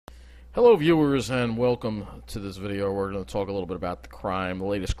Hello viewers and welcome to this video. We're going to talk a little bit about the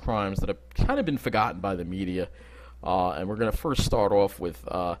latest crimes that have kind of been forgotten by the media. And we're going to first start off with,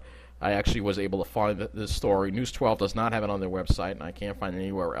 I actually was able to find this story. News 12 does not have it on their website, and I can't find it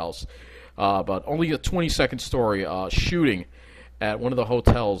anywhere else. But only a 20-second story, shooting at one of the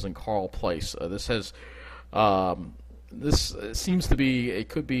hotels in Carle Place. This seems to be,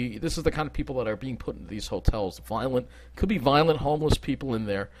 this is the kind of people that are being put into these hotels. Could be violent homeless people in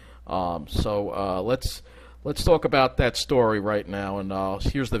there. Let's talk about that story right now, and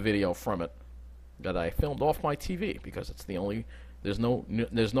here's the video from it that I filmed off my TV because it's the only. There's no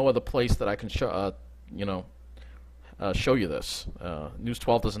other place that I can show you this. News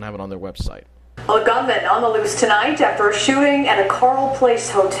 12 doesn't have it on their website. A gunman on the loose tonight after a shooting at a Carle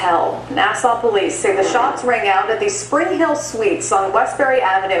Place hotel. Nassau police say the shots rang out at the Springwood Suites on Westbury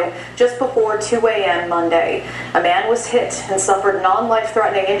Avenue just before 2 a.m. Monday. A man was hit and suffered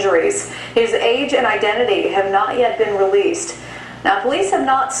non-life-threatening injuries. His age and identity have not yet been released. Now, police have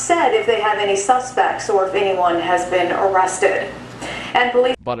not said if they have any suspects or if anyone has been arrested.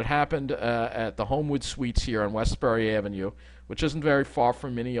 But it happened at the Homewood Suites here on Westbury Avenue, which isn't very far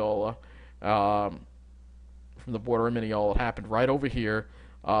from Mineola. From the border of Mineola. It happened right over here,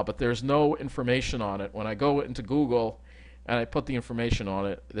 but there's no information on it. When I go into Google and I put the information on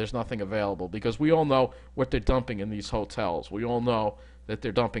it, there's nothing available because we all know what they're dumping in these hotels. We all know that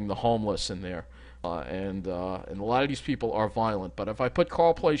they're dumping the homeless in there, and a lot of these people are violent. But if I put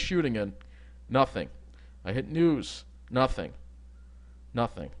Carle Place shooting in, nothing. I hit news, nothing.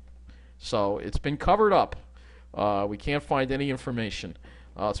 So it's been covered up. We can't find any information.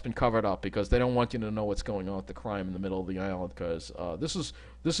 It's been covered up because they don't want you to know what's going on with the crime in the middle of the island. Because this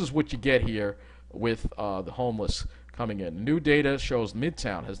is what you get here with the homeless coming in. New data shows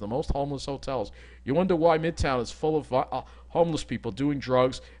Midtown has the most homeless hotels. You wonder why Midtown is full of homeless people doing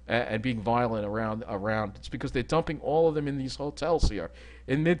drugs and being violent around. It's because they're dumping all of them in these hotels here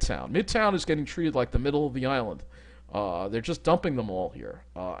in Midtown. Midtown is getting treated like the middle of the island. They're just dumping them all here.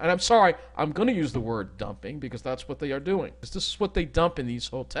 And I'm sorry, I'm going to use the word dumping because that's what they are doing. This is what they dump in these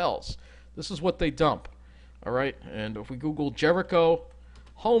hotels. This is what they dump. All right? And if we Google Jericho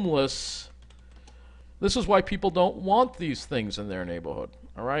homeless, this is why people don't want these things in their neighborhood.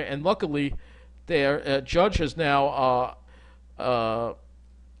 All right? And luckily, a judge has now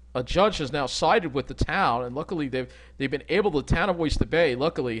sided with the town, and luckily they've been able. The town of Oyster Bay,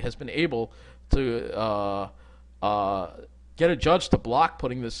 luckily, has been able to get a judge to block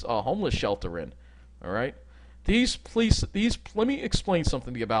putting this homeless shelter in. All right, let me explain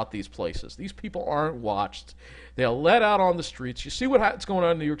something about these places. These people aren't watched. They're let out on the streets. You see what's going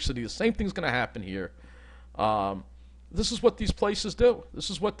on in New York City. The same thing's going to happen here. This is what these places do.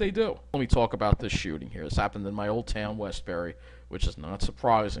 This is what they do. Let me talk about this shooting here. This happened in my old town, Westbury, which is not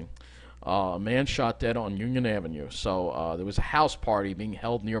surprising. A man shot dead on Union Avenue. So there was a house party being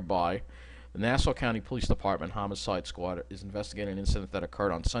held nearby. The Nassau County Police Department Homicide Squad is investigating an incident that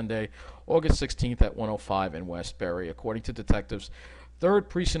occurred on Sunday, August 16th at 105 in Westbury. According to detectives, 3rd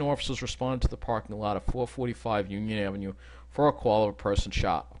Precinct officers responded to the parking lot of 445 Union Avenue for a call of a person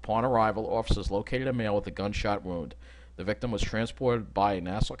shot. Upon arrival, officers located a male with a gunshot wound. The victim was transported by a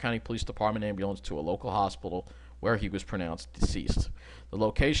Nassau County Police Department ambulance to a local hospital where he was pronounced deceased. The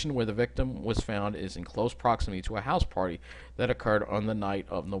location where the victim was found is in close proximity to a house party that occurred on the night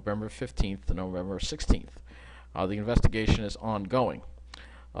of November 15th to November 16th. The investigation is ongoing.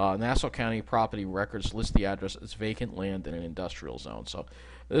 Nassau County property records list the address as vacant land in an industrial zone. So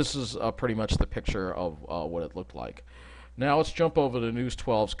this is pretty much the picture of what it looked like. Now let's jump over to News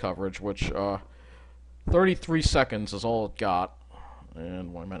 12's coverage, which 33 seconds is all it got.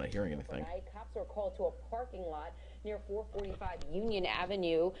 And why am I not hearing anything? Cops were called to a parking lot near 445 Union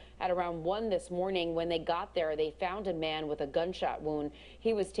Avenue at around 1 this morning. When they got there, they found a man with a gunshot wound.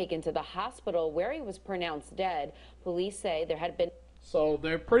 He was taken to the hospital where he was pronounced dead. Police say there had been... So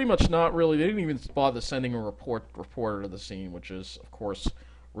they're pretty much not really, they didn't even bother sending a reporter to the scene, which is, of course,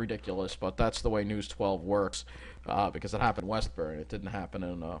 ridiculous, but that's the way News 12 works, because it happened in Westbury, and it didn't happen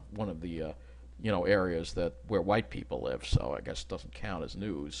in one of the areas where white people live, so I guess it doesn't count as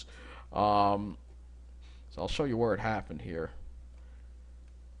news. So I'll show you where it happened here.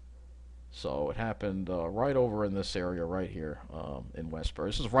 So it happened right over in this area right here in Westbury.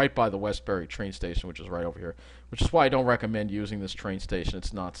 This is right by the Westbury train station, which is right over here, which is why I don't recommend using this train station.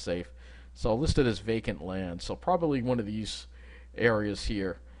 It's not safe. So listed as vacant land. So probably one of these areas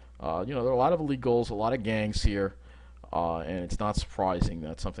here. There are a lot of illegals, a lot of gangs here, and it's not surprising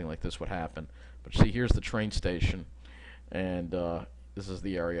that something like this would happen. But see, here's the train station, and this is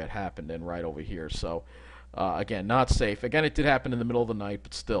the area it happened in right over here. So again, not safe. Again, it did happen in the middle of the night,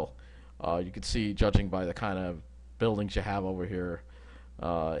 but still. You can see, judging by the kind of buildings you have over here,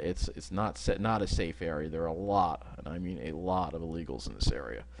 it's not a safe area. There are a lot, and I mean a lot of illegals in this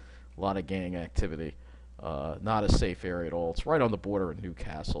area, a lot of gang activity. Not a safe area at all. It's right on the border of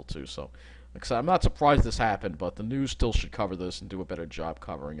Newcastle too. So, like I said, I'm not surprised this happened, but the news still should cover this and do a better job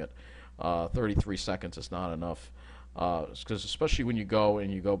covering it. 33 seconds is not enough, because especially when you go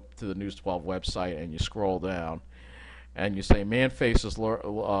to the News 12 website and you scroll down, and you say man faces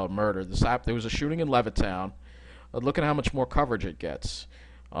murder. There was a shooting in Levittown. Look at how much more coverage it gets.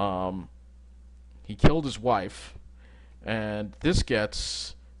 He killed his wife, and this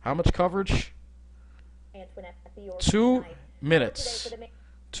gets how much coverage? 2 minutes.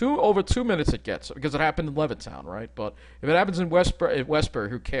 Over 2 minutes it gets, because it happened in Levittown, right? But if it happens in Westbury,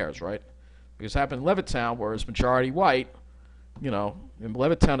 who cares, right? Because it happened in Levittown, where it's majority white. And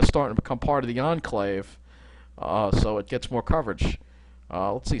Levittown is starting to become part of the enclave, so it gets more coverage.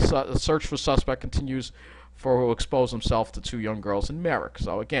 Let's see. The search for suspect continues for who exposed himself to 2 young girls in Merrick.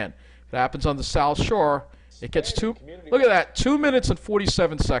 So again, if it happens on the South Shore, it gets Look at that, 2 minutes and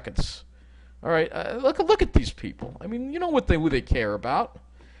 47 seconds. All right, look at these people. I mean, you know who they care about.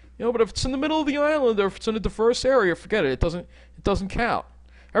 But if it's in the middle of the island or if it's in a diverse area, forget it. It doesn't count.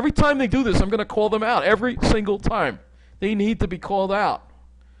 Every time they do this, I'm going to call them out. Every single time, they need to be called out.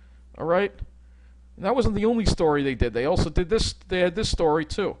 All right. And that wasn't the only story they did. They also did this. They had this story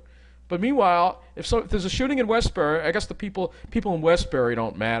too. But meanwhile, if there's a shooting in Westbury, I guess the people in Westbury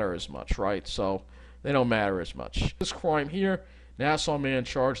don't matter as much, right? So they don't matter as much. This crime here. Nassau man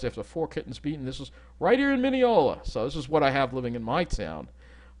charged after 4 kittens beaten. This was right here in Mineola. So this is what I have living in my town.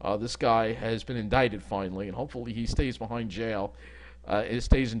 This guy has been indicted finally, and hopefully he stays behind jail. He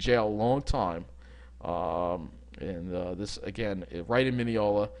stays in jail a long time. This, again, right in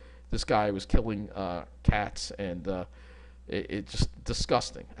Mineola, this guy was killing cats, and it's just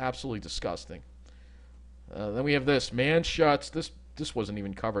disgusting, absolutely disgusting. Then we have this. Man shuts. This wasn't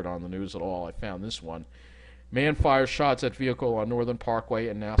even covered on the news at all. I found this one. Man fires shots at vehicle on Northern Parkway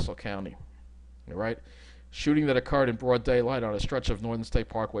in Nassau County. All right? Shooting that occurred in broad daylight on a stretch of Northern State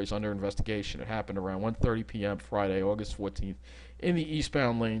Parkway is under investigation. It happened around 1:30 p.m. Friday, August 14th, in the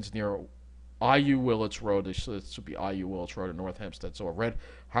eastbound lanes near IU Willits Road. This would be IU Willits Road in North Hempstead. So a red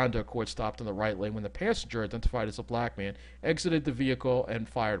Honda Accord stopped in the right lane when the passenger, identified as a black man, exited the vehicle and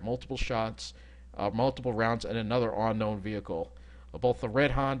fired multiple shots, multiple rounds at another unknown vehicle. Both the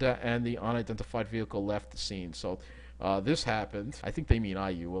red Honda and the unidentified vehicle left the scene. So this happened. I think they mean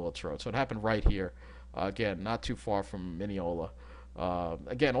IU Willits Road. So it happened right here. Again, not too far from Mineola.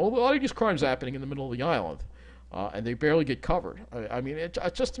 Again, a lot of these crimes happening in the middle of the island, and they barely get covered. I mean, it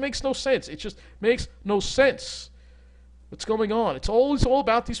just makes no sense. It just makes no sense. What's going on? It's always all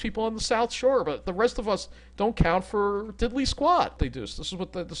about these people on the South Shore, but the rest of us don't count for diddly squat. They do. So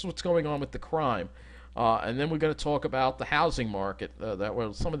this is what's going on with the crime. And then we're going to talk about the housing market. That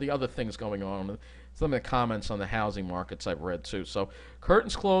were some of the other things going on. Some of the comments on the housing markets I've read too. So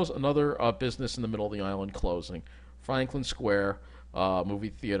curtains close. Another business in the middle of the island closing. Franklin Square movie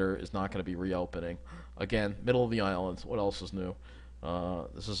theater is not going to be reopening. Again, middle of the island. What else is new?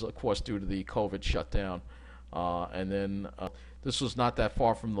 This is of course due to the COVID shutdown. And then this was not that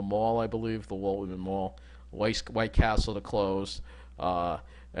far from the mall, I believe, the Waltman Mall. White Castle to close.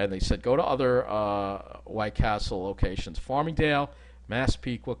 And they said go to other White Castle locations. Farmingdale,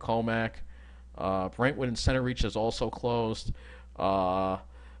 Massapequa, Comac, Brentwood and Center Reach is also closed. So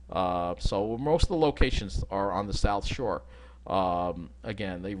most of the locations are on the South Shore.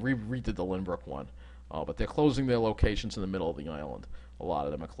 Again, they redid the Lynbrook one. But they're closing their locations in the middle of the island. A lot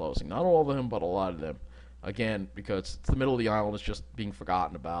of them are closing. Not all of them, but a lot of them. Again, because it's the middle of the island is just being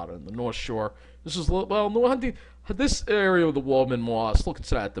forgotten about. And the North Shore, this area of the Waltman Mall is still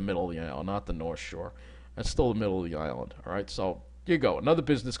considered the middle of the island, not the North Shore. It's still the middle of the island. All right, so here you go. Another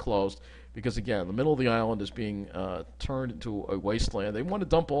business closed because, again, the middle of the island is being turned into a wasteland. They want to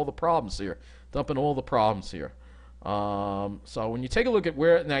dump all the problems here, dumping all the problems here. So when you take a look at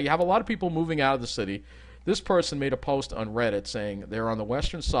where, now you have a lot of people moving out of the city. This person made a post on Reddit saying they're on the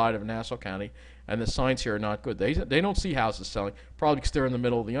western side of Nassau County and the signs here are not good. They don't see houses selling, probably because they're in the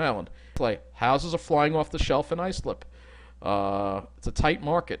middle of the island. Like, houses are flying off the shelf in Islip. It's a tight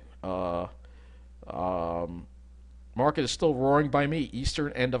market. Market is still roaring by me.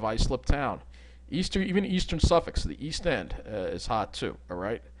 Eastern end of Islip town. Even eastern Suffolk, so the east end is hot too, all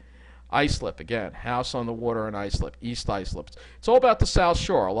right? Islip, again, house on the water in Islip, East Islip. It's all about the South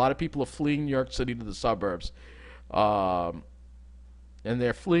Shore. A lot of people are fleeing New York City to the suburbs. And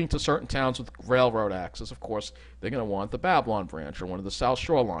they're fleeing to certain towns with railroad access. Of course, they're going to want the Babylon branch or one of the South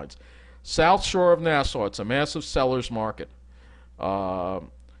Shore lines. South Shore of Nassau, it's a massive seller's market.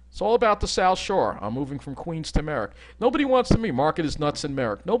 It's all about the South Shore. I'm moving from Queens to Merrick. Nobody wants to be. Market is nuts in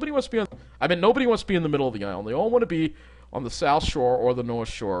Merrick. Nobody wants to be on. I mean, nobody wants to be in the middle of the island. They all want to be on the South Shore or the North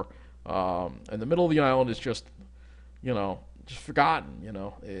Shore. And the middle of the island is just, just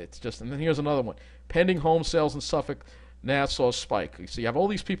forgotten. It's just. And then here's another one: pending home sales in Suffolk, Nassau spike. So you have all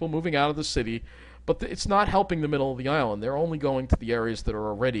these people moving out of the city, but it's not helping the middle of the island. They're only going to the areas that are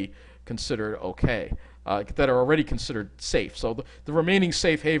already considered okay. That are already considered safe. So the remaining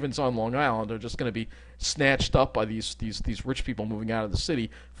safe havens on Long Island are just going to be snatched up by these rich people moving out of the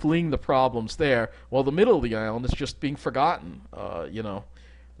city, fleeing the problems there, while the middle of the island is just being forgotten.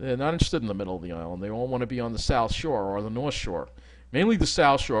 They're not interested in the middle of the island. They all want to be on the South Shore or the North Shore. Mainly the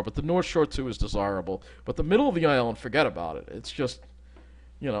South Shore, but the North Shore too is desirable. But the middle of the island, forget about it. It's just,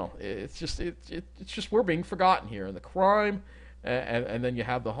 it's just we're being forgotten here. And the crime, and then you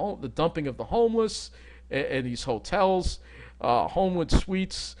have the dumping of the homeless in these hotels, Homewood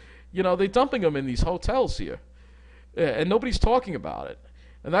Suites. They're dumping them in these hotels here, and nobody's talking about it.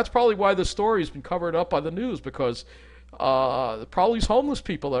 And that's probably why the story has been covered up by the news, because probably these homeless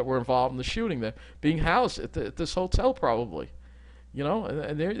people that were involved in the shooting, they're being housed at this hotel probably.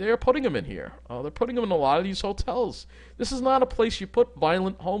 And they're putting them in here. They're putting them in a lot of these hotels. This is not a place you put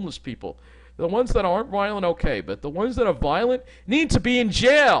violent homeless people. The ones that aren't violent, okay, but the ones that are violent need to be in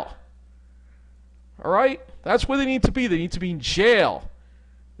jail. All right? That's where they need to be. They need to be in jail.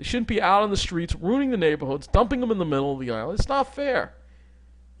 They shouldn't be out on the streets, ruining the neighborhoods, dumping them in the middle of the island. It's not fair.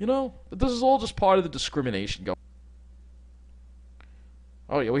 But this is all just part of the discrimination going.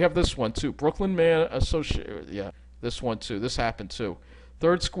 Oh, yeah, we have this one, too. Brooklyn man associated. Yeah, this one, too. This happened, too.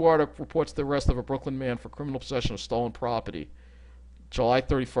 Third squad reports the arrest of a Brooklyn man for criminal possession of stolen property. July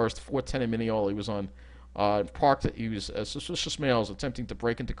 31st, 410 in Mineola. He was on parked. He was suspicious males attempting to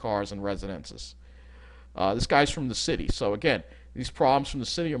break into cars and residences. This guy's from the city. So, again, these problems from the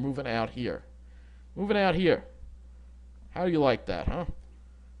city are moving out here. Moving out here. How do you like that, huh?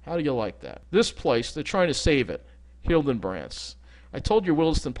 How do you like that? This place, they're trying to save it. Hildenbrandts. I told you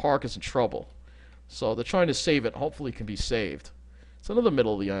Williston Park is in trouble. So they're trying to save it. Hopefully it can be saved. It's another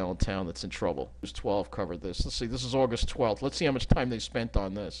middle of the island town that's in trouble. News 12 covered this. Let's see. This is August 12th. Let's see how much time they spent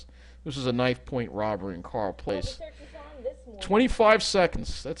on this. This is a knife point robbery in Carle Place. 25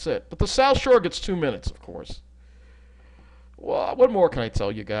 seconds. That's it. But the South Shore gets 2 minutes, of course. Well, what more can I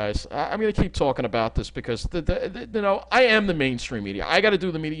tell you guys? I'm going to keep talking about this because, I am the mainstream media. I got to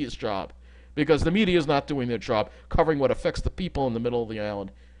do the media's job because the media is not doing their job covering what affects the people in the middle of the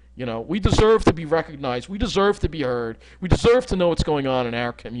island. We deserve to be recognized. We deserve to be heard. We deserve to know what's going on in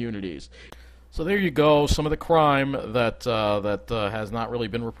our communities. So there you go, some of the crime that has not really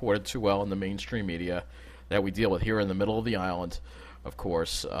been reported too well in the mainstream media that we deal with here in the middle of the island, of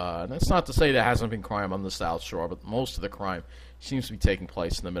course. And that's not to say there hasn't been crime on the South Shore, but most of the crime seems to be taking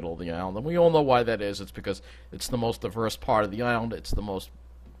place in the middle of the island. And we all know why that is. It's because it's the most diverse part of the island. It's the most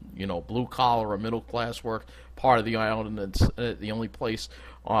blue-collar or middle-class work part of the island, and it's the only place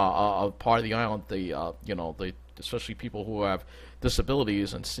part of the island especially people who have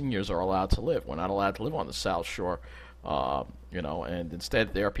disabilities and seniors are allowed to live. We're not allowed to live on the South Shore, and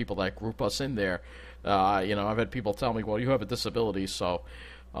instead there are people that group us in there. I've had people tell me, well, you have a disability, so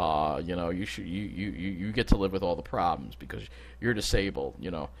you get to live with all the problems because you're disabled.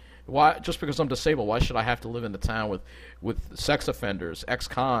 Why? Just because I'm disabled, why should I have to live in a town with sex offenders,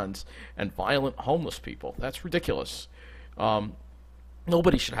 ex-cons, and violent homeless people? That's ridiculous.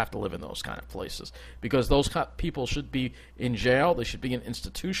 Nobody should have to live in those kind of places because those people should be in jail, they should be in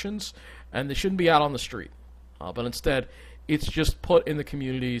institutions, and they shouldn't be out on the street. But instead, it's just put in the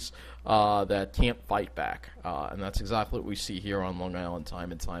communities that can't fight back. And that's exactly what we see here on Long Island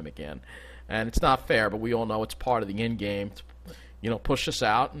time and time again. And it's not fair, but we all know it's part of the end game to push us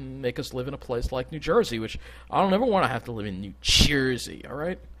out and make us live in a place like New Jersey, which I don't ever want to have to live in New Jersey, all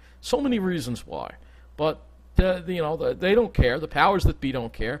right? So many reasons why. But they don't care. The powers that be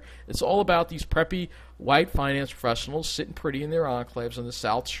don't care. It's all about these preppy white finance professionals sitting pretty in their enclaves on the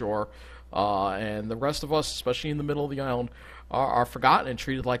South Shore, and the rest of us, especially in the middle of the island, are forgotten and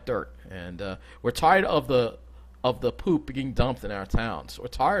treated like dirt. And we're tired of the poop being dumped in our towns. We're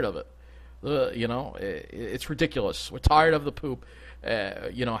tired of it. It's ridiculous. We're tired of the poop.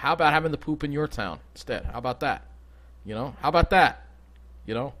 How about having the poop in your town instead? How about that? How about that?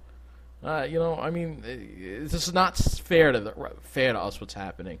 This is not fair to us what's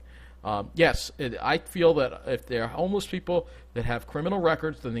happening. Yes, I feel that if there are homeless people that have criminal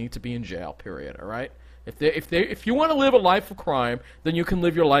records, then they need to be in jail. Period. All right. If you want to live a life of crime, then you can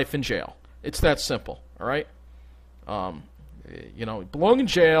live your life in jail. It's that simple. All right. Belong in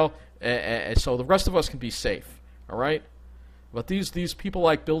jail, so the rest of us can be safe. All right. But these people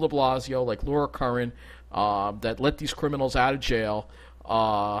like Bill de Blasio, like Laura Curran, that let these criminals out of jail,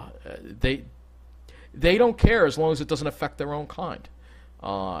 they don't care as long as it doesn't affect their own kind.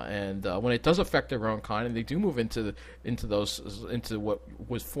 And when it does affect their own kind, and they do move into what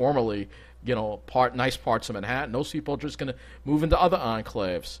was formerly, nice parts of Manhattan, those people are just going to move into other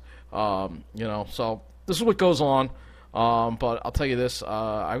enclaves. So this is what goes on. But I'll tell you this,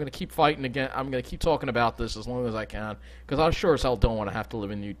 I'm going to keep fighting again. I'm going to keep talking about this as long as I can, because I sure as hell don't want to have to live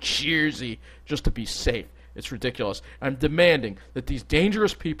in New Jersey just to be safe. It's ridiculous. I'm demanding that these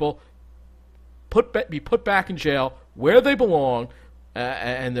dangerous people be put back in jail where they belong,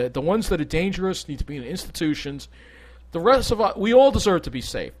 and the ones that are dangerous need to be in institutions. The rest of us, we all deserve to be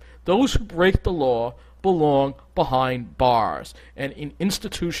safe. Those who break the law belong behind bars and in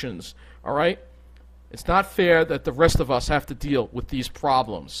institutions, all right? It's not fair that the rest of us have to deal with these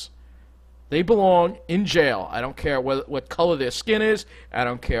problems. They belong in jail. I don't care what color their skin is. I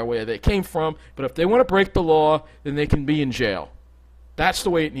don't care where they came from. But if they want to break the law, then they can be in jail. That's the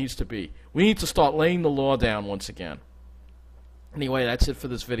way it needs to be. We need to start laying the law down once again. Anyway, that's it for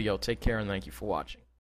this video. Take care and thank you for watching.